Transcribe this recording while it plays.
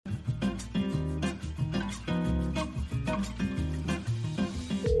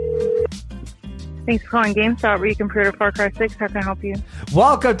Thanks for calling GameStop, where you can pre-order Far Cry 6. How can I help you?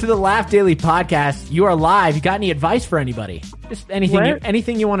 Welcome to the Laugh Daily Podcast. You are live. You got any advice for anybody? Just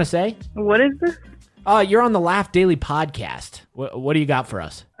anything you want to say? What is this? You're on the Laugh Daily Podcast. What do you got for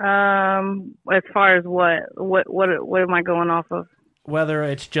us? As far as what am I going off of? Whether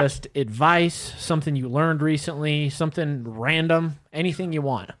it's just advice, something you learned recently, something random, anything you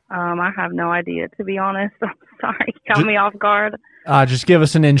want. I have no idea, to be honest. I'm sorry. Caught me off guard. Just give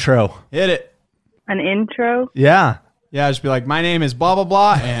us an intro. Hit it. An intro? Yeah. Yeah, just be like, my name is blah, blah,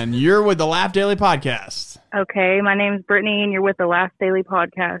 blah, and you're with the Laugh Daily Podcast. Okay, my name's Brittany, and you're with the Last Daily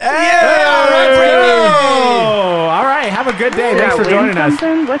Podcast. Hey! All right, Oh, all right. Have a good day. Thanks for joining us.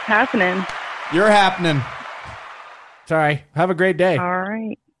 Something? What's happening? You're happening. Sorry. Have a great day. All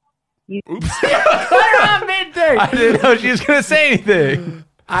right. I didn't know she was going to say anything.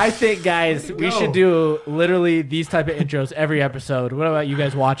 I think, guys, we should do literally these type of intros every episode. What about you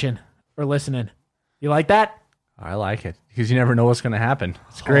guys watching or listening? You like that? I like it because you never know what's going to happen.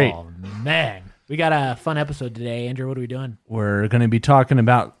 It's great. Oh, man. We got a fun episode today. Andrew, what are we doing? We're going to be talking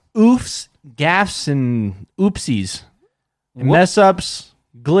about oofs, gaffes, and oopsies. Mess ups,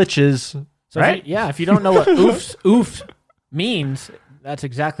 glitches. So right? if you don't know what oof means, that's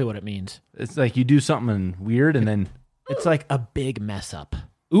exactly what it means. It's like you do something weird and then... It's like a big mess up.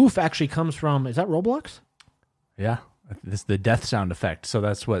 Oof actually comes from, is that Roblox? Yeah. It's the death sound effect. So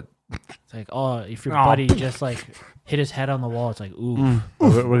that's what... It's like, if your buddy just like hit his head on the wall, it's like, oof.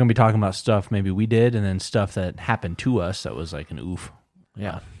 We're going to be talking about stuff maybe we did and then stuff that happened to us that was like an oof.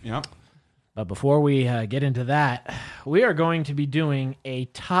 Yeah. Yep. But before we get into that, we are going to be doing a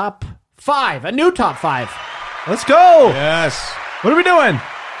top 5, a new top 5. Let's go. Yes. What are we doing?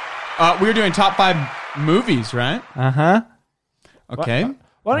 We're doing top 5 movies, right? Uh-huh. Okay.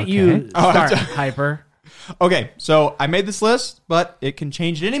 Why don't you start, Hyper? Okay, so I made this list, but it can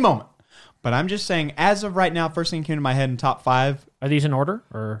change at any moment. But I'm just saying, as of right now, first thing that came to my head in top 5. Are these in order?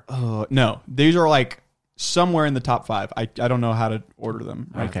 Or No, these are like somewhere in the top 5. I don't know how to order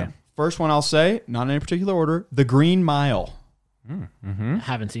them. Okay. First one I'll say, not in any particular order, The Green Mile. I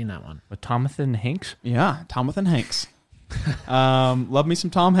haven't seen that one. With Thomathan Hanks? Yeah, Thomathan Hanks. Love me some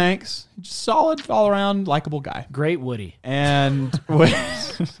Tom Hanks. Just solid, all around, likable guy. Great Woody. And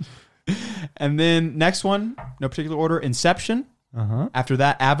and then next one, no particular order, Inception. Uh-huh. After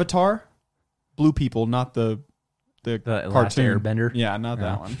that, Avatar. Blue People, not the Last cartoon. Airbender? Yeah, not Yeah.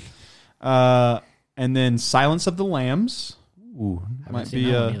 that one. And then Silence of the Lambs. Ooh. Haven't Might seen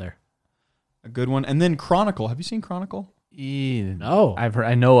be that one either. a good one. And then Chronicle. Have you seen Chronicle? No.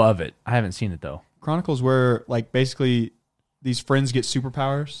 I know of it. I haven't seen it though. Chronicle's where like basically these friends get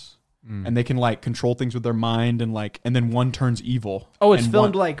superpowers and they can like control things with their mind and then one turns evil. Oh, it's and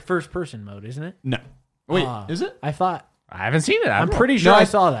filmed one- like first person mode, isn't it? No. Wait, Ah. is it? I thought. I haven't seen it. I'm pretty sure No, I I-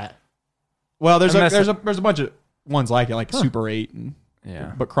 saw that. Well, there's Unless a bunch of ones like it, like Super 8 and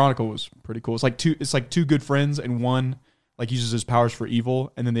Yeah. but Chronicle was pretty cool. It's like two good friends and one like uses his powers for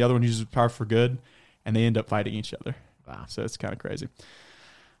evil and then the other one uses his power for good and they end up fighting each other. Wow. So it's kind of crazy.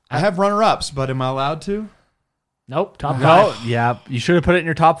 I have runner-ups, but am I allowed to? Nope. Top 5. No, yeah. You should have put it in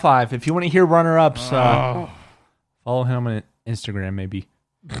your top 5. If you want to hear runner-ups, follow him on Instagram maybe.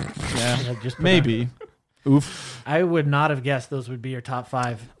 Yeah, Just put maybe. Oof. I would not have guessed those would be your top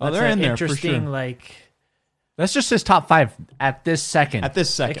 5. Oh, That's they're an in there for interesting, sure. like, That's just his top 5 at this second. At this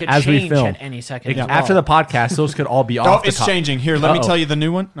it second. could As we change film. at any second. Like, as after well. the podcast, those could all be Oh, off the it's top. changing. Here, let me Uh-oh. tell you the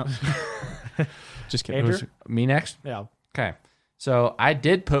new one. No. Just kidding. Andrew? Was me next? Yeah. Okay. So I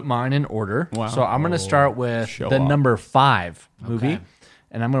did put mine in order. Wow. So I'm going to start with Show the off. number 5 movie. Okay.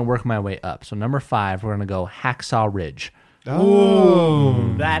 And I'm going to work my way up. So number 5, we're going to go Hacksaw Ridge.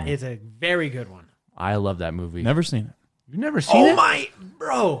 Oh. That is a very good one. I love that movie. Never seen it. You've never seen it? my,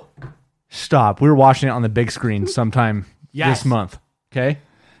 bro. Stop. We were watching it on the big screen sometime Yes. this month. Okay?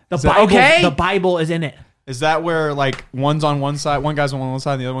 The that Bible, okay? the Bible is in it. Is that where like one's on one side, one guy's on one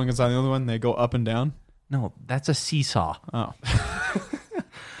side, and the other one goes on the other one? They go up and down. No, that's a seesaw. Oh,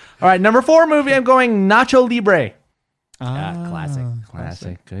 All right, number 4 movie, I'm going Nacho Libre.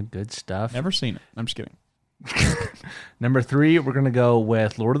 Classic. Good stuff. never seen it. I'm just kidding. Number 3, we're going to go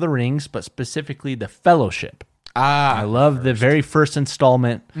with Lord of the Rings, but specifically The Fellowship. I love the very first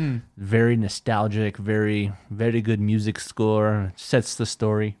installment. Very nostalgic, very good music score. Sets the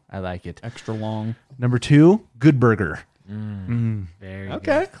story. I like it. extra long. Number 2, Good Burger. Very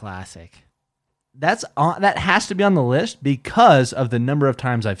Okay. good. Classic. That has to be on the list because of the number of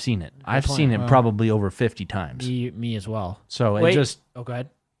times I've seen it. I've point. seen it probably over 50 times. Me as well. So Wait. it go ahead.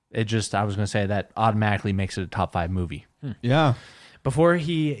 I was going to say that automatically makes it a top 5 movie. Yeah. Before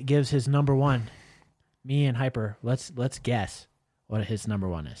he gives his number 1, me and Hyper, let's guess what his number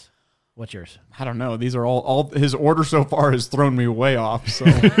 1 is. What's yours? I don't know. These are all his order so far has thrown me way off. So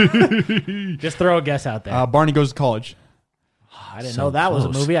Just throw a guess out there. Barney Goes to College. I didn't so know that was a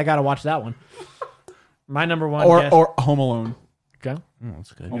close. movie. I got to watch that one. My number one guess. Or Home Alone. Okay. Oh,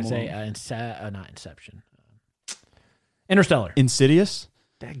 that's good. I'm going to say not Inception. Interstellar. Insidious.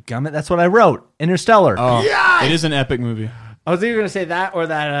 Dadgummit, that's what I wrote. Interstellar. Oh, it is an epic movie. I was either going to say that or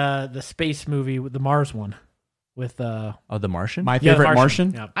that the space movie, with the Mars one. With Oh, The Martian? My yeah, the favorite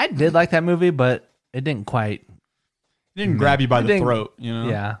Martian. Yeah. I did like that movie, but it didn't quite. It didn't grab you by It the didn't- throat, you know?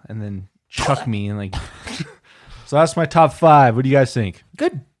 Yeah, and then chuck me and like. So that's my top 5. What do you guys think?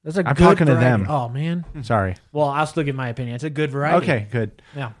 Good. That's a I'm good talking to variety. them. Oh, man. Sorry. Well, I'll still give my opinion. It's a good variety. Okay, good.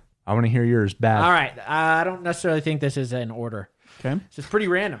 Yeah. I want to hear yours. Bad. All right. I don't necessarily think this is in order. Okay. It's just pretty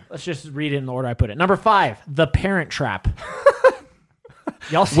random. Let's just read it in the order I put it. Number 5, The Parent Trap.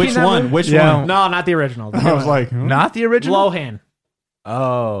 Y'all seen Which that one? movie? Which Yeah. one? No, not the original. I was like, huh? Not the original. Lohan.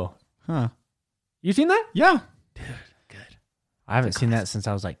 Oh, Huh. You seen that? Yeah. I haven't seen that since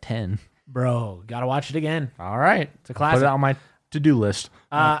I was like 10. Bro, gotta watch it again. All right, It's a classic. put it on my to-do list.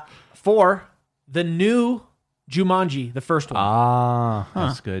 4, the new Jumanji, the first one. Ah,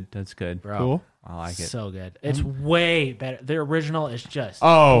 that's good. That's good. Bro, Cool. I like it. so good. It's way better. The original is just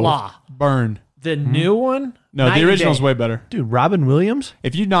Oh, blah. burn. The new one, No, night the and original's day. way better. Dude, Robin Williams.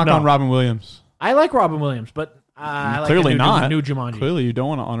 If you knock No. on Robin Williams, I like Robin Williams, but I like clearly the new, not. new Jumanji. Clearly, you don't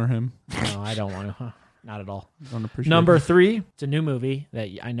want to honor him. No, I don't want to. Huh. Not at all. Don't appreciate Number it. 3, it's a new movie that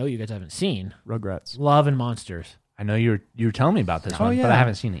I know you guys haven't seen. Rugrats. Love and Monsters. I know you were telling me about this one, yeah. but I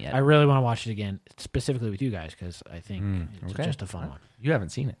haven't seen it yet. I really want to watch it again, specifically with you guys, because I think it's okay. just a fun one. You haven't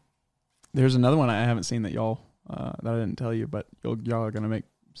seen it. There's another one I haven't seen that y'all that I didn't tell you, but y'all are gonna make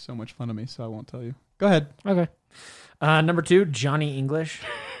so much fun of me, so I won't tell you. Go ahead. Okay. Number 2, Johnny English.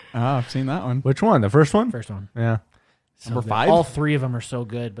 I've seen that one. Which one? The first one? First one. Yeah. So Number good. 5? All 3 of them are so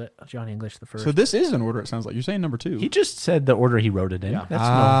good, but Johnny English the first. So this is in order. It sounds like you're saying number 2. He just said the order he wrote it in. Yeah. That's no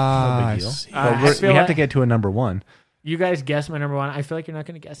I big deal. see. But I we feel have to like- get to a number 1. You guys guess my number 1. I feel like you're not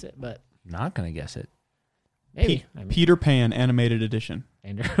going to guess it, but Not gonna guess it. maybe. I mean, Peter Pan animated edition.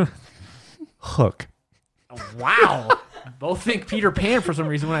 Andrew. Hook. Wow. Both think Peter Pan for some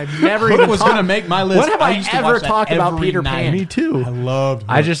reason when I've never Hook even was talked. gonna make my list. When have I used to ever watch that talked about every Peter night. Pan? Me too. loved.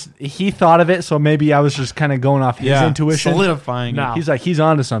 He thought of it, so maybe I was just kind of going off his intuition. solidifying. No. it. He's like, he's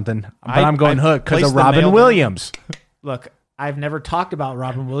onto something, but I- I'm going I Hook because placed of the nail Robin down. Williams. Look, I've never talked about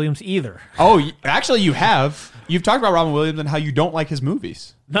Robin Williams either. Oh, actually, you have. You've talked about Robin Williams and how you don't like his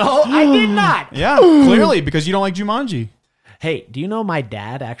movies. No, I did not. Yeah, clearly because you don't like Jumanji. Hey, do you know my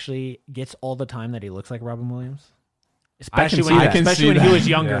dad actually gets all the time that he looks like Robin Williams? I can Especially see when, that. I can especially see when he that. was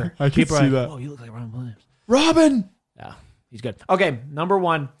younger. Yeah, I can People are see like, that. oh, you look like Robin Williams. Robin. Yeah, he's good. Okay, number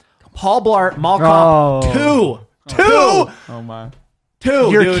 1, Paul Blart Mall Cop Oh. 2. Oh my.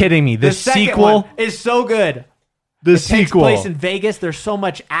 2. You're dude. kidding me. The second sequel? one is so good. The It takes place in Vegas. There's so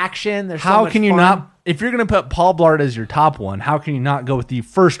much action. There's so How much can you fun. not? If you're going to put Paul Blart as your top one, how can you not go with the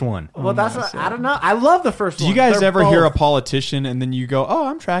first one? Well, that's what, I don't know. I love the first Do one. you guys They're ever hear a both- politician and then you go, "Oh,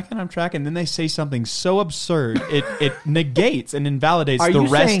 I'm tracking," and then they say something so absurd it negates and invalidates Are the you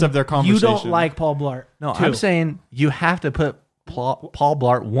rest saying of their conversation. You don't like Paul Blart? No, 2. I'm saying you have to put Paul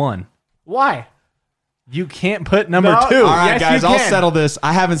Blart 1. Why? You can't put number No. 2. All right, Yes, guys, you I'll can. settle this.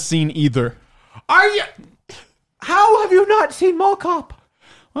 I haven't seen either. Are you? How have you not seen Mall Cop?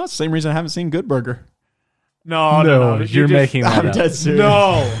 Well, it's the same reason I haven't seen Good Burger. No, you're making that I'm up. dead serious.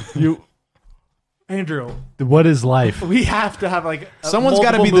 No, You. Andrew. What is life? We have to have like Someone's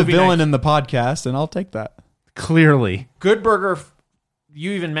got to be the villain in the podcast, and I'll take that. Clearly, Good Burger.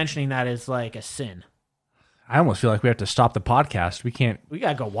 You even mentioning that is like a sin. I almost feel like we have to stop the podcast. We can't. We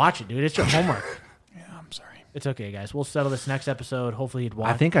gotta go watch it, dude. It's your homework. I'm sorry. It's okay, guys. We'll settle this next episode. Hopefully, you'd watch.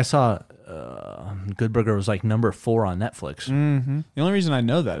 I think I saw Good Burger was like number 4 on Netflix. Mm-hmm. The only reason I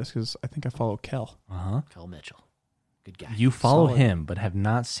know that is because I think I follow Kel. Phil Mitchell, good guy. You follow Solid. him, but have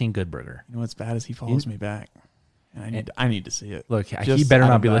not seen Good Burger. You know what's bad is he follows me back, and I need to see it. Look, he Just better out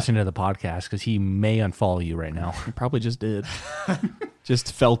not of be that. listening to the podcast because he may unfollow you right now. He probably just did.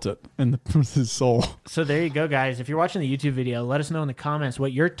 Just felt it in his soul. So there you go, guys. If you're watching the YouTube video, let us know in the comments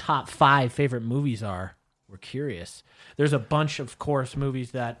what your top 5 favorite movies are. We're curious. There's a bunch, of course,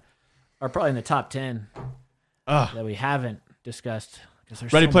 movies that are probably in the top 10 that we haven't discussed. 'cause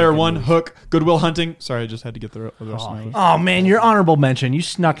there's Ready so Player many good One, movies. Hook, Goodwill Hunting. Sorry, I just had to get the rest of my list. Oh man, your honorable mention. You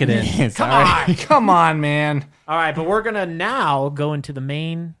snuck it in. Come on. Come on, man. All right, but we're going to now go into the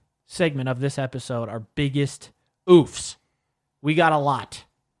main segment of this episode, our biggest oofs. We got a lot.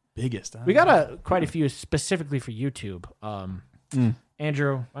 Biggest. Huh? We got quite a few specifically for YouTube.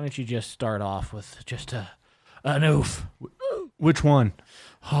 Andrew, why don't you just start off with just an oof? Which one?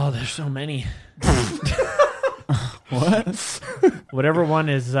 Oh, there's so many. What? Whatever one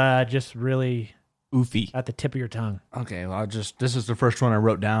is just really Oofy. at the tip of your tongue. Okay, well, this is the first one I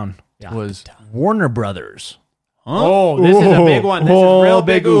wrote down. Yeah. Was Warner Brothers. Oh, this is a big one. This is real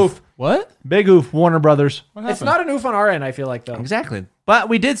big oof. What? Big oof, Warner Brothers. What It's happened? not an oof on our end, I feel like, though. Exactly. But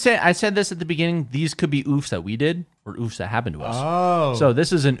we did say, I said this at the beginning, these could be oofs that we did or oofs that happened to us. Oh. So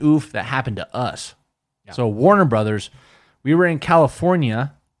this is an oof that happened to us. So Warner Brothers, we were in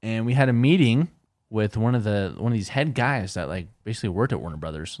California and we had a meeting with one of these head guys that like basically worked at Warner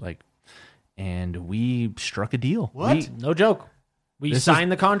Brothers, and we struck a deal. What? No joke. We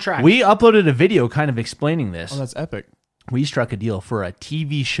signed the contract. We uploaded a video kind of explaining this. Oh, that's epic. We struck a deal for a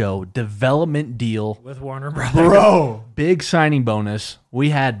TV show development deal. with Warner Brothers. Bro. Big signing bonus. We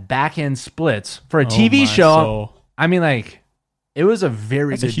had back end splits for a TV my show. soul. I mean, it was a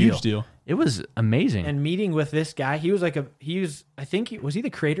very That's a good huge deal. It was amazing. And meeting with this guy, was he the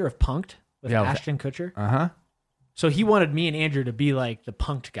creator of Punked with Yeah. Ashton Kutcher? Uh-huh. So he wanted me and Andrew to be like the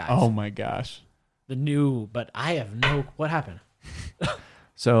Punked guys. Oh my gosh. The new, but I have what happened?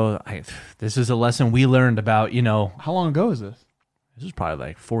 So this is a lesson we learned about, How long ago is this? this was probably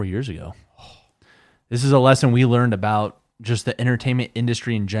like 4 years ago. This is a lesson we learned about just the entertainment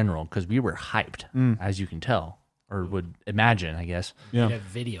industry in general because we were hyped, as you can tell, or would imagine, I guess. Yeah. Made a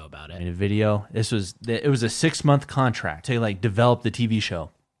video about it. In a video. It was a 6-month contract to develop the TV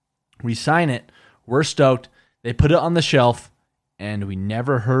show. We sign it. We're stoked. They put it on the shelf, and we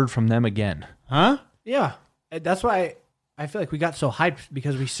never heard from them again. Huh? Yeah, that's why I feel like we got so hyped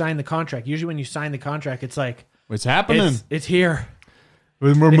because we signed the contract. Usually, when you sign the contract, it's like What's happening? it's here,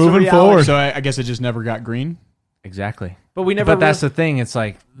 We're a moving reality. forward. So I guess it just never got green. Exactly. but we never. But that's the thing. It's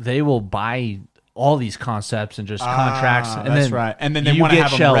like they will buy all these concepts and just contracts, and that's then right. And then they you wanna get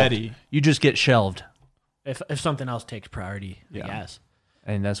have 'em shelved. ready. You just get shelved, if something else takes priority. Yeah. I guess.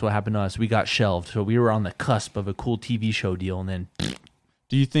 and that's what happened to us. We got shelved, so we were on the cusp of a cool TV show deal, and then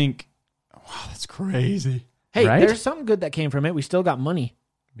Do you think? Wow, that's crazy. Hey, Right? there's something good that came from it. We still got money,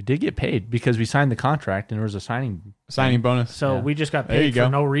 we did get paid because we signed the contract, and there was a signing. Signing bonus. so Yeah. we just got There you paid go.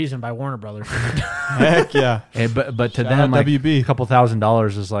 for no reason by Warner Brothers. Heck yeah. But to Shout them, out like WB. a couple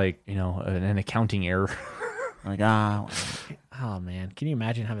 $1,000s is like an accounting error. Like Oh man, can you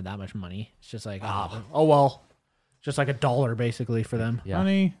imagine having that much money? It's just like oh well, just like $1 basically for them. Yeah.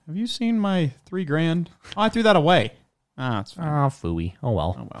 honey, have you seen my $3,000? Oh, I threw that away. It's fine. Oh, phooey. Oh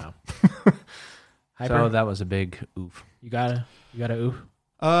well. Oh wow. Hyper, So that was a big oof. you gotta oof.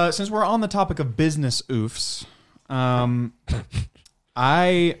 Since we're on the topic of business oofs,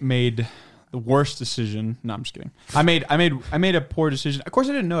 I made the worst decision. No, I'm just kidding. I made a poor decision. Of course,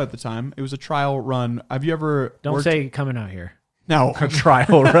 I didn't know at the time. It was a trial run. Have you ever? Don't worked- say coming out here. no. A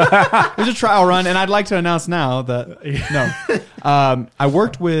trial. It was a trial run, and I'd like to announce now that no. I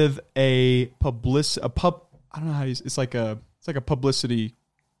worked with I don't know how you. It's like a publicity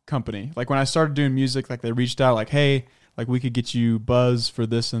company. Like when I started doing music, like they reached out, like, hey, like we could get you buzz for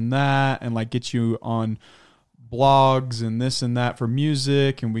this and that, and like get you on blogs and this and that for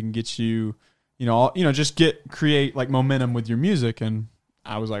music, and we can get you, just create like momentum with your music. And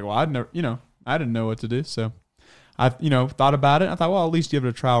I was like, well, I didn't know what to do, so I thought about it. I thought, well, at least give it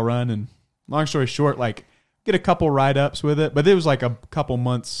a trial run. And long story short, like get a couple write-ups with it, but it was like a couple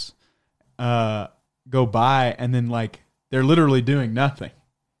months go by, and then like they're literally doing nothing,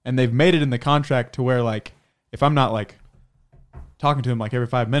 and they've made it in the contract to where like if I'm not like talking to them like every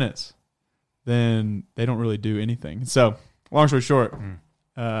 5 minutes, then they don't really do anything. So long story short,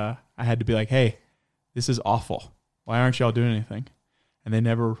 I had to be like, hey, this is awful. Why aren't y'all doing anything? And they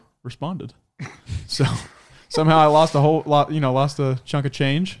never responded. So somehow I lost a whole lot, lost a chunk of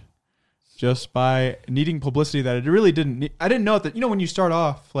change just by needing publicity that it really didn't need. I didn't know that, when you start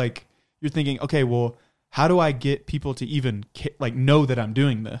off, like you're thinking, okay, well, how do I get people to even like know that I'm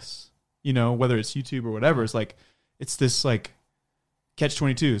doing this? Whether it's YouTube or whatever, it's like, it's this like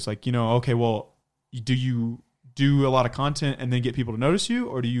catch-22. It's like, okay, well, do you do a lot of content and then get people to notice you,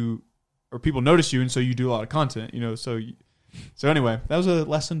 or people notice you and so you do a lot of content, so anyway, that was a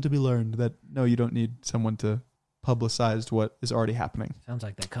lesson to be learned that no, you don't need someone to publicize what is already happening. Sounds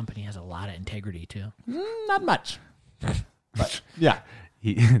like that company has a lot of integrity too. Not much. But yeah.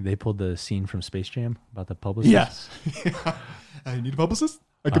 They pulled the scene from Space Jam about the publicist. Yes. I need a publicist.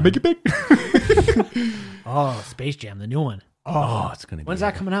 I can make it big. Oh, Space Jam, the new one. Oh, it's gonna be. When's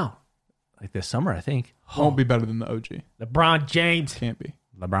that coming out? Like this summer, I think. Won't be better than the OG. LeBron James. Can't be.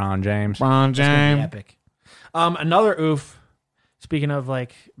 LeBron James. LeBron It's gonna be James. epic. Another oof. Speaking of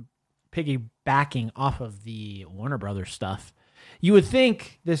like piggybacking off of the Warner Brothers stuff, You would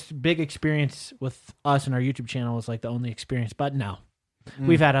think this big experience with us and our YouTube channel is like the only experience, but no.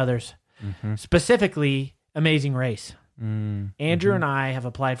 We've had others. Specifically, Amazing Race. Andrew and I have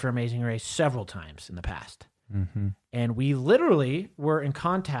applied for Amazing Race several times in the past. And we literally were in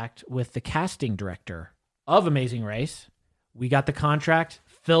contact with the casting director of Amazing Race. We got the contract,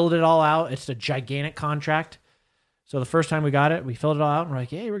 filled it all out. It's a gigantic contract. So the first time we got it, we filled it all out, and we're like,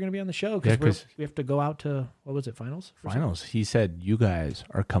 hey, we're going to be on the show because we have to go out to, what was it, finals? Finals. He said, you guys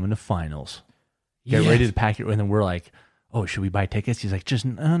are coming to finals. Get ready to pack it. And then we're like, oh, should we buy tickets? He's like, just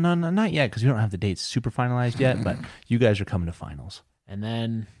no, not yet, because we don't have the dates super finalized yet, but you guys are coming to finals. And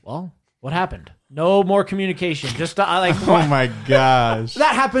then, well, what happened? No more communication. Just like, Oh my gosh.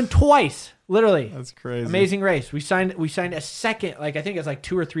 that happened twice, literally. That's crazy. Amazing Race. We signed a second, like I think it's like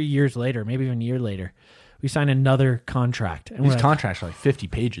 2 or 3 years later, maybe even a year later. We signed another contract. And These contracts are like 50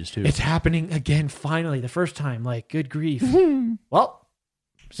 pages, too. It's happening again, finally, the first time. Like, good grief. Well,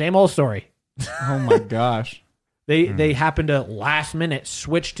 same old story. Oh my gosh. They happened to last minute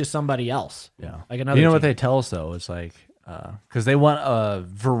switch to somebody else. Yeah. Like another what team. they tell us, though? It's like, because they want a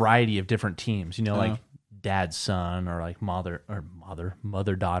variety of different teams, like dad, son, or like mother,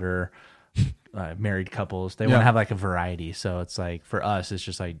 daughter, married couples. They want to have like a variety. So it's like, for us, it's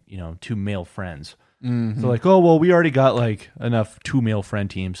just like, 2 male friends. So like, oh, well, we already got like enough 2 male friend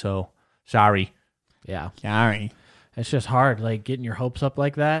teams. So sorry. Yeah. Sorry. It's just hard, like getting your hopes up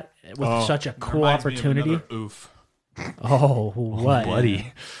like that with such a cool opportunity. Oof. Oh, what?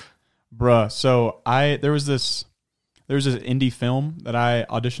 Buddy. Bruh. So there was this indie film that I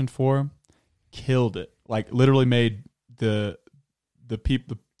auditioned for, killed it. Like literally made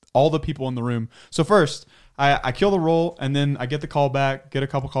all the people in the room. So first I kill the role, and then I get the callback, get a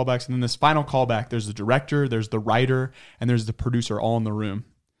couple callbacks, and then this final callback, there's the director, there's the writer, and there's the producer all in the room.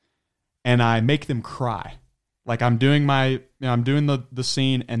 And I make them cry. Like I'm doing the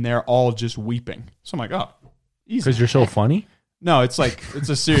scene, and they're all just weeping. So I'm like, oh, easy. Because you're so funny? No, it's like it's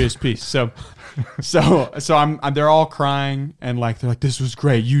a serious piece. So I'm they're all crying, and like they're like, this was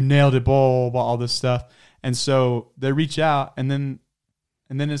great, you nailed it, blah, blah, blah, all this stuff. And so they reach out, and then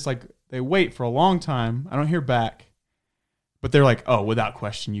it's like they wait for a long time. I don't hear back, but they're like, oh, without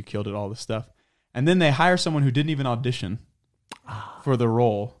question, you killed it, all this stuff. And then they hire someone who didn't even audition for the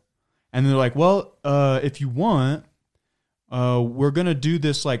role. And they're like, well, if you want, we're going to do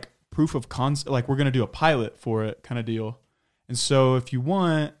this like proof of concept, like we're going to do a pilot for it kind of deal. And so if you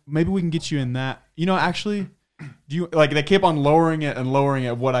want, maybe we can get you in that. Actually, do you like, they kept on lowering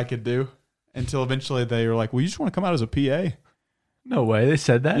it what I could do until eventually they were like, well, you just want to come out as a PA. No way. They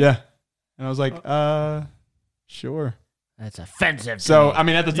said that? Yeah. And I was like, sure. That's offensive. So, I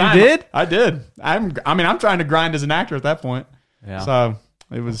mean, at the time, you did? I did. I'm trying to grind as an actor at that point. Yeah. So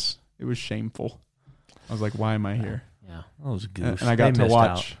it was shameful. I was like, why am I here? Yeah. That was a goof. And I got They to missed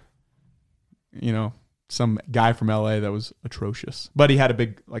watch, some guy from LA that was atrocious, but he had a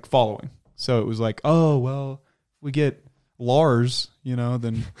big like following. So it was like, oh, well, if we get Lars,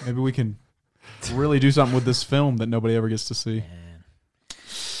 then maybe we can really do something with this film that nobody ever gets to see.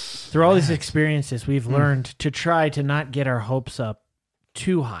 Through all these experiences, we've learned to try to not get our hopes up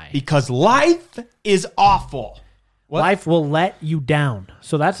too high. Because life is awful. What? Life will let you down.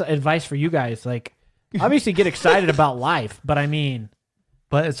 So that's advice for you guys. Like, obviously get excited about life, but I mean...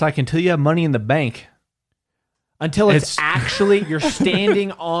 But it's like until you have money in the bank. Until it's actually, you're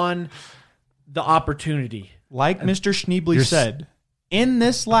standing on the opportunity. Like Mr. Schneebly said, in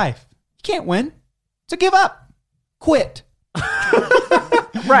this life, you can't win. So give up. Quit.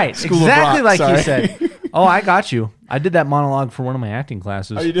 Right. School of exactly Rock, like sorry. you said. Oh, I got you. I did that monologue for one of my acting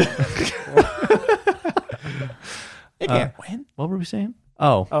classes. Oh, you did? They can't win. What were we saying?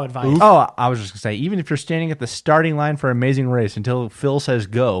 Oh, advice. Oh, I was just going to say, even if you're standing at the starting line for Amazing Race until Phil says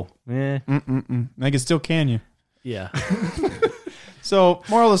go, They can still can you. Yeah. So,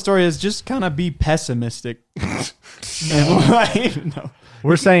 moral of the story is just kind of be pessimistic. No.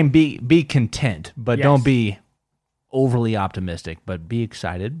 We're saying be content, but Yes. don't be overly optimistic, but be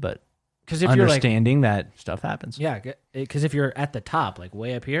excited, but Because if you're like, understanding that stuff happens. yeah, because if you're at the top, like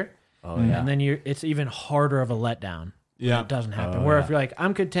way up here, and then it's even harder of a letdown. Yeah. It doesn't happen. Where if you're like,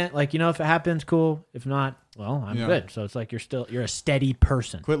 I'm content, like, if it happens, cool. If not, well, I'm good. So it's like you're a steady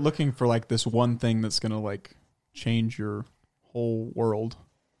person. Quit looking for like this one thing that's going to like change your whole world.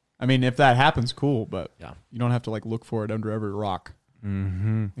 I mean, if that happens, cool, but you don't have to like look for it under every rock.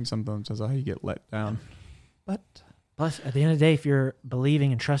 Mm-hmm. I think sometimes that's how you get let down. But Plus, at the end of the day, if you're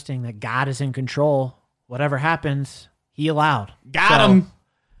believing and trusting that God is in control, whatever happens, He allowed. got him.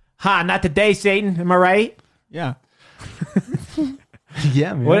 Not today, Satan. Am I right? Yeah.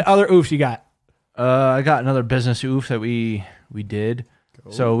 Yeah, man. What other oofs you got? I got another business oof that we We did.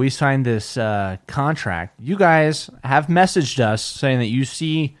 So we signed this contract. You guys have messaged us saying that you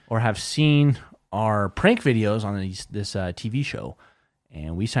see or have seen our prank videos on this TV show.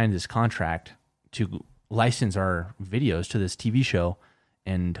 And we signed this contract to license our videos to this TV show.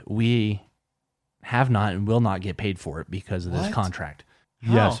 And we have not and will not get paid for it because of this contract.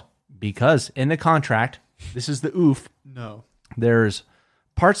 How? Yes. Because in the contract, this is the oof. No. There's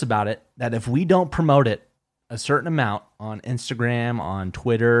parts about it that if we don't promote it a certain amount on Instagram, on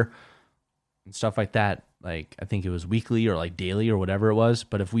Twitter, and stuff like that, like I think it was weekly or like daily or whatever it was,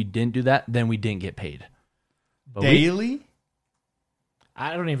 but if we didn't do that, then we didn't get paid. But Daily?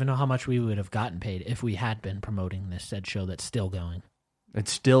 I don't even know how much we would have gotten paid if we had been promoting this said show that's still going.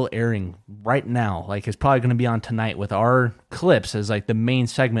 It's still airing right now. Like it's probably going to be on tonight with our clips as like the main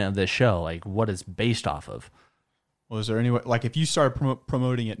segment of this show, like what it's based off of. Well, is there any way, like if you started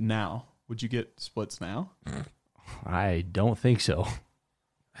promoting it now, would you get splits now? I don't think so.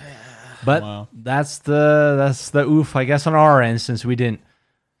 But Wow. that's the oof, I guess, on our end, since we didn't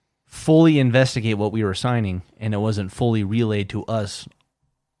fully investigate what we were signing and it wasn't fully relayed to us,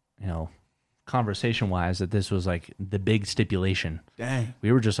 conversation wise, that this was like the big stipulation. Dang.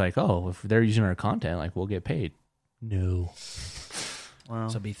 We were just like, oh, if they're using our content, like we'll get paid. No. Wow.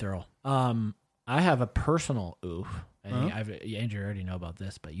 So be thorough. I have a personal oof. And Andrew already know about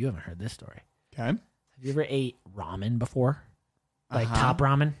this, but you haven't heard this story. Okay. Have you ever ate ramen before? Like top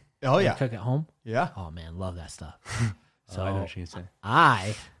ramen? Oh, Like yeah. cook at home? Yeah. Oh man, love that stuff. So I know what you can say.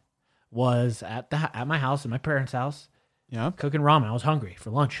 I was at my house, at my parents' house, Yeah. cooking ramen. I was hungry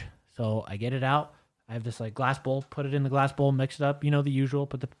for lunch. So I get it out. I have this like glass bowl, put it in the glass bowl, mix it up, the usual,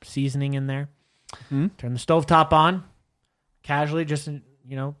 put the seasoning in there. Mm-hmm. Turn the stovetop on, casually, just,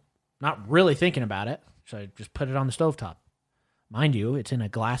 not really thinking about it. So I just put it on the stovetop. Mind you, it's in a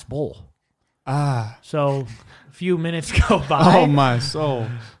glass bowl. Ah. So a few minutes go by. Oh, my soul.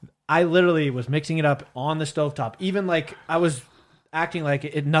 I literally was mixing it up on the stovetop. Even like I was acting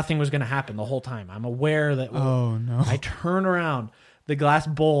like nothing was going to happen the whole time. I'm aware that Oh, no. I turn around. The glass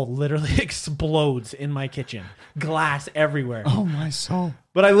bowl literally explodes in my kitchen. Glass everywhere. Oh, my soul.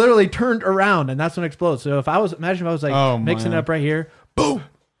 But I literally turned around and that's when it explodes. So imagine if I was like Oh, mixing it man. up right here. Boom.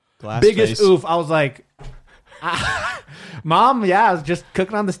 Glass Biggest face. oof. I was like, Mom, I was just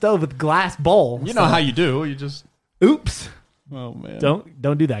cooking on the stove with glass bowl. You know how you do. You just. Oops. Oh, man.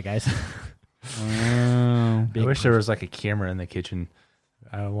 Don't do that, guys. I wish there was like a camera in the kitchen.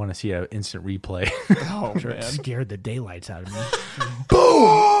 I want to see an instant replay. Oh, Sure, it man. scared the daylights out of me.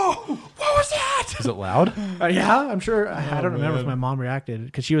 Boom! What was that? Is it loud? Yeah, I'm sure. I don't remember if man. my mom reacted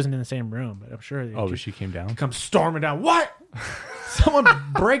because she wasn't in the same room, but I'm sure. Oh, but she came down. Comes storming down. What? Someone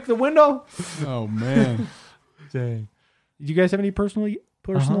break the window? Oh, man. Dang. Did you guys have any personal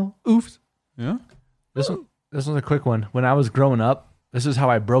oofs? Yeah? This one's a quick one. When I was growing up, this is how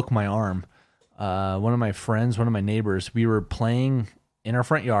I broke my arm. One of my friends, one of my neighbors, we were playing in our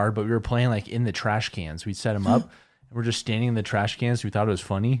front yard, but we were playing like in the trash cans. We'd set them up and we're just standing in the trash cans. We thought it was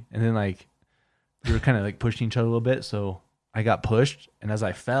funny. And then like we were kind of like pushing each other a little bit. So I got pushed. And as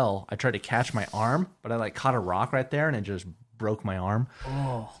I fell, I tried to catch my arm, but I like caught a rock right there and it just broke my arm.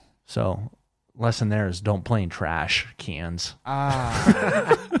 Oh. So lesson there is don't play in trash cans.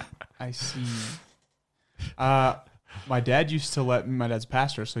 Ah. I see. My dad's a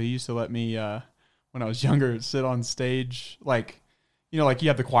pastor, so he used to let me, when I was younger, sit on stage, like you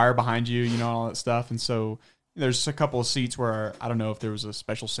have the choir behind you, all that stuff. And so there's a couple of seats where, I don't know if there was a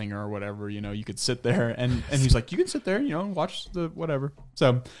special singer or whatever, you could sit there and he's like, you can sit there, and watch the whatever.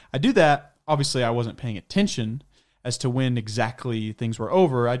 So I do that. Obviously I wasn't paying attention as to when exactly things were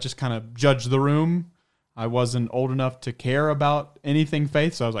over. I just kind of judged the room. I wasn't old enough to care about anything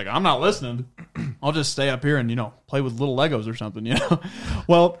faith, so I was like, I'm not listening. I'll just stay up here and play with little Legos or something.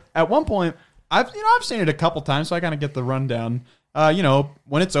 Well, at one point, I've seen it a couple times, so I kind of get the rundown.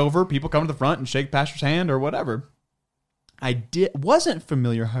 When it's over, people come to the front and shake pastor's hand or whatever. I wasn't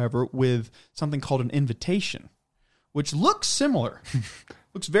familiar, however, with something called an invitation, which looks similar.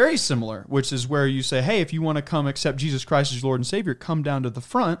 Looks very similar, which is where you say, hey, if you want to come accept Jesus Christ as your Lord and Savior, come down to the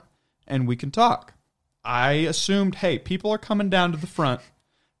front and we can talk. I assumed, hey, people are coming down to the front.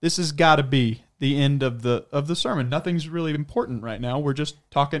 This has got to be the end of the sermon. Nothing's really important right now. We're just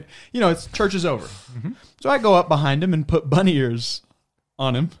talking. It's church is over. Mm-hmm. So I go up behind him and put bunny ears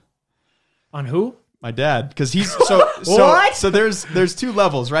on him. On who? My dad, because he's so there's two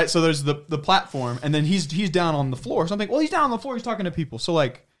levels, right? So there's the platform, and then he's down on the floor. So I'm thinking, well, he's down on the floor. He's talking to people. So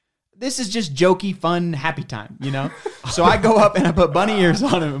like, this is just jokey, fun, happy time, you know? So I go up and I put bunny ears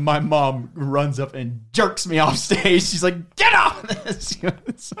on him, and my mom runs up and jerks me off stage. She's like, get off this!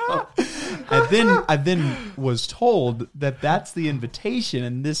 So, I then was told that that's the invitation,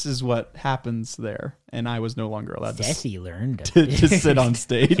 and this is what happens there. And I was no longer allowed Jesse learned to sit on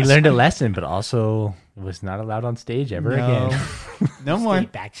stage. He learned a lesson, but also was not allowed on stage ever again. No more. Stay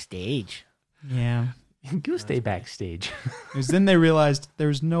backstage. Yeah. Go stay backstage. Because then they realized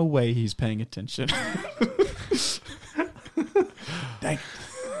there's no way he's paying attention. Dang.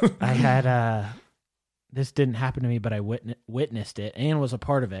 I had this didn't happen to me, but I witnessed it and was a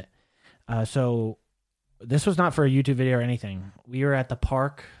part of it. So this was not for a YouTube video or anything. We were at the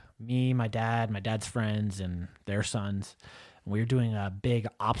park, me, my dad's friends, and their sons. We were doing a big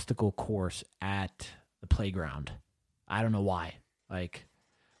obstacle course at the playground. I don't know why. Like,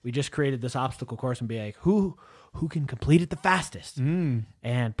 we just created this obstacle course and be like, who can complete it the fastest? And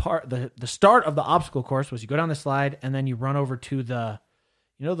the start of the obstacle course was you go down the slide and then you run over to the,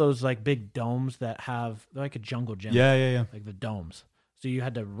 you know, those like big domes that have, they're like a jungle gym. Yeah. Like the domes. So you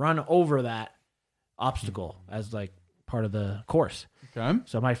had to run over that obstacle as like part of the course. Okay.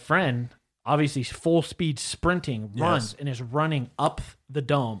 So my friend, obviously full speed sprinting, runs and is running up the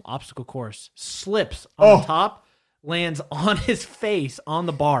dome obstacle course, slips on the top, lands on his face on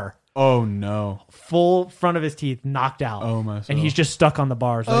the bar. Oh no! Full front of his teeth knocked out. Oh my! And he's just stuck on the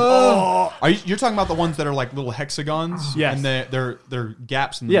bars. Like, You're talking about the ones that are like little hexagons? Yes. And they're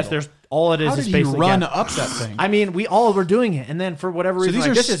gaps in the yes, middle. there's all it is. How is did he basically run gap. up that thing? I mean, we all were doing it, and then for whatever So reason, these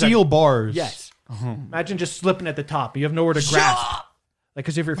like, are this is steel bars. Yes. Imagine just slipping at the top. You have nowhere to grasp. Like,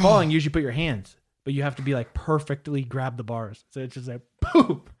 because if you're falling, you usually put your hands, but you have to be like perfectly grab the bars. So it's just like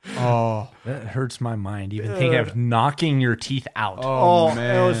boom. Oh, That hurts my mind. Even thinking of knocking your teeth out. oh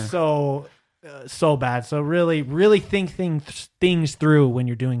man! It was so bad. So really think things through when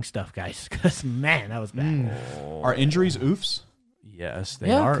you're doing stuff, guys. Because man, that was bad. Are injuries oofs? Yes, they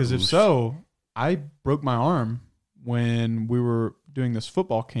Yeah. are. Because if Oof. so, I broke my arm when we were doing this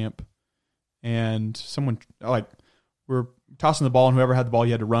football camp, and someone like we're tossing the ball, and whoever had the ball,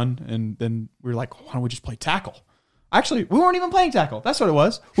 you had to run, and then we were like, why don't we just play tackle? Actually, we weren't even playing tackle. That's what it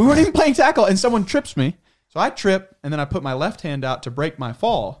was. We weren't even playing tackle, and someone trips me. So I trip, and then I put my left hand out to break my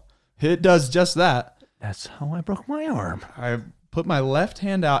fall. It does just that. That's how I broke my arm. I put my left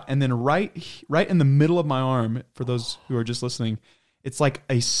hand out, and then right in the middle of my arm, for those who are just listening, it's like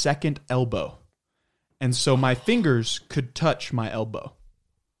a second elbow. And so my fingers could touch my elbow.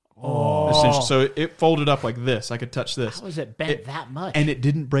 Oh. So it folded up like this. I could touch this. How was it bent that much? And it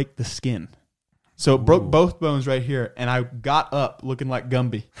didn't break the skin. So it broke both bones right here. And I got up looking like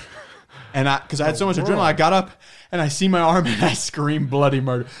Gumby. And because I had so much adrenaline, I got up and I see my arm and I scream bloody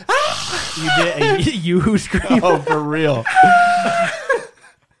murder. you did you screamed. Oh, for real.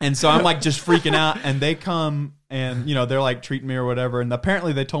 And so I'm like just freaking out, and they come and, you know, they're like treating me or whatever. And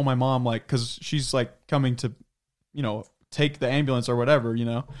apparently they told my mom, like, because she's like coming to, you know, take the ambulance or whatever, you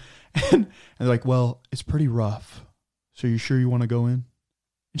know. And they're like, well, it's pretty rough. So you sure you want to go in?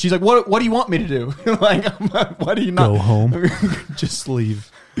 And she's like, what do you want me to do? Like, what do you not? Go home. Just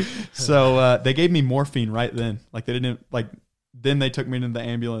leave. So they gave me morphine right then. Like, they didn't, like, then they took me into the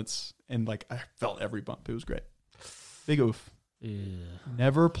ambulance, and like I felt every bump. It was great. Big oof.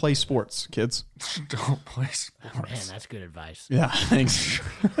 Never play sports, kids. Don't play sports. Man, that's good advice. Yeah, thanks.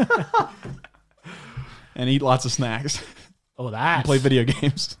 And eat lots of snacks. Oh, that. Play video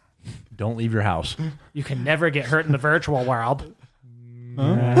games. Don't leave your house. You can never get hurt in the virtual world.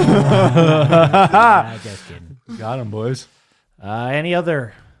 Just kidding. Got him, boys. Any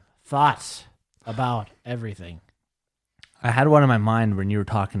other thoughts about everything? I had one in my mind when you were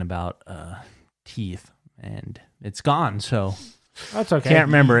talking about teeth, and it's gone, so That's okay. can't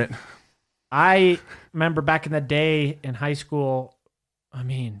remember it. I remember back in the day in high school. I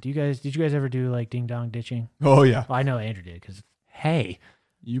mean, did you guys ever do like ding dong ditching? Oh, yeah. Well, I know Andrew did because Hey.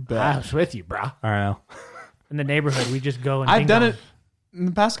 You I bet. was with you, bro. I don't know. In the neighborhood, we just go and I've ding done dong. it in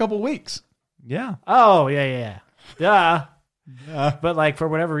the past couple of weeks. Yeah. Oh, yeah. Duh. Yeah. But like for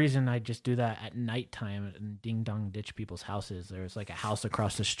whatever reason, I just do that at nighttime and ding dong ditch people's houses. There's like a house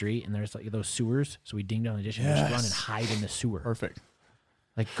across the street, and there's like those sewers. So we ding dong ditch and just run and hide in the sewer. Perfect.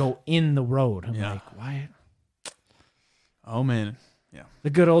 Like go in the road. I'm Yeah. like, why? Oh, man. Yeah. The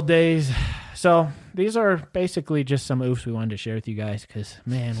good old days. So these are basically just some oofs we wanted to share with you guys because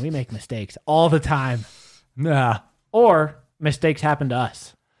man, we make mistakes all the time, Yeah. or mistakes happen to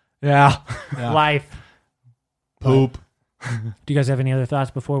us. Yeah. Life. Poop. Do you guys have any other thoughts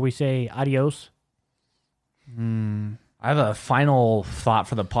before we say adios? I have a final thought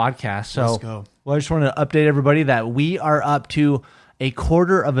for the podcast. So, Let's go. well, I just want to update everybody that we are up to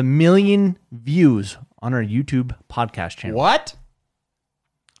 250,000 views on our YouTube podcast channel. What?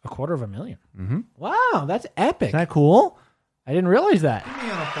 250,000. Mm-hmm. Wow, that's epic. Isn't that cool? I didn't realize that. Give me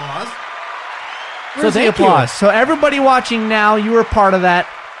an applause. So thank applause. So everybody watching now, you were part of that.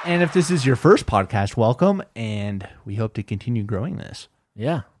 And if this is your first podcast, welcome. And we hope to continue growing this.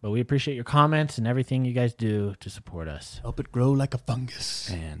 Yeah, but we appreciate your comments and everything you guys do to support us. Help it grow like a fungus.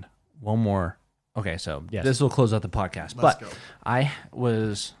 And one more. Okay, so Yes. this will close out the podcast. Let's but go. I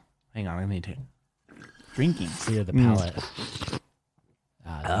was, hang on, I need to. Drinking. Clear the palate.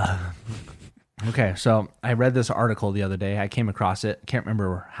 Okay, so I read this article the other day. I came across it. Can't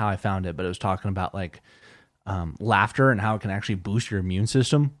remember how I found it, but it was talking about like laughter and how it can actually boost your immune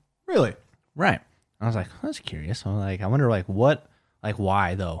system. Really? Right. I was like, that's curious. I'm like, I wonder like what, like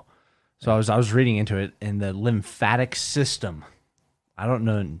why though. So I was reading into it, and the lymphatic system. I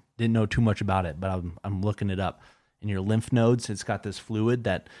didn't know too much about it, but I'm looking it up. In your lymph nodes, it's got this fluid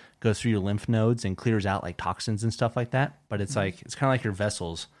that goes through your lymph nodes and clears out like toxins and stuff like that. But it's like it's kind of like your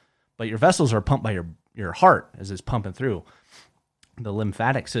vessels, but your vessels are pumped by your heart as it's pumping through. The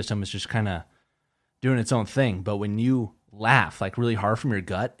lymphatic system is just kind of doing its own thing. But when you laugh like really hard from your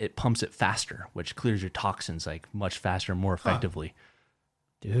gut, it pumps it faster, which clears your toxins like much faster, more effectively.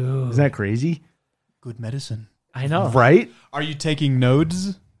 Dude. Isn't that crazy? Good medicine. I know. Right? Are you taking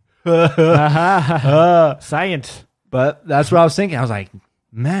nodes? Science. But that's what I was thinking. I was like,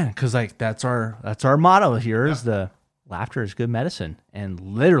 man, because like that's our motto here is the laughter is good medicine and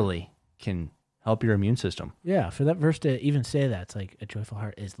literally can help your immune system. Yeah, for that verse to even say that, it's like a joyful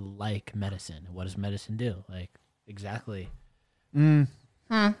heart is like medicine. What does medicine do? Like, exactly.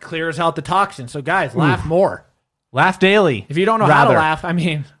 Clears out the toxins. So, guys, laugh more. Laugh daily. If you don't know how to laugh, I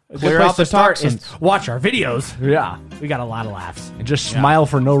mean, a Clear good place out the to start toxins. is watch our videos. Yeah. We got a lot of laughs. And just smile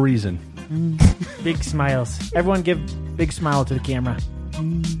for no reason. Big smiles. Everyone give big smile to the camera.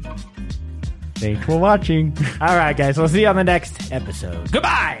 Thanks for watching. All right, guys. We'll see you on the next episode.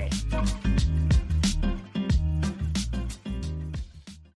 Goodbye.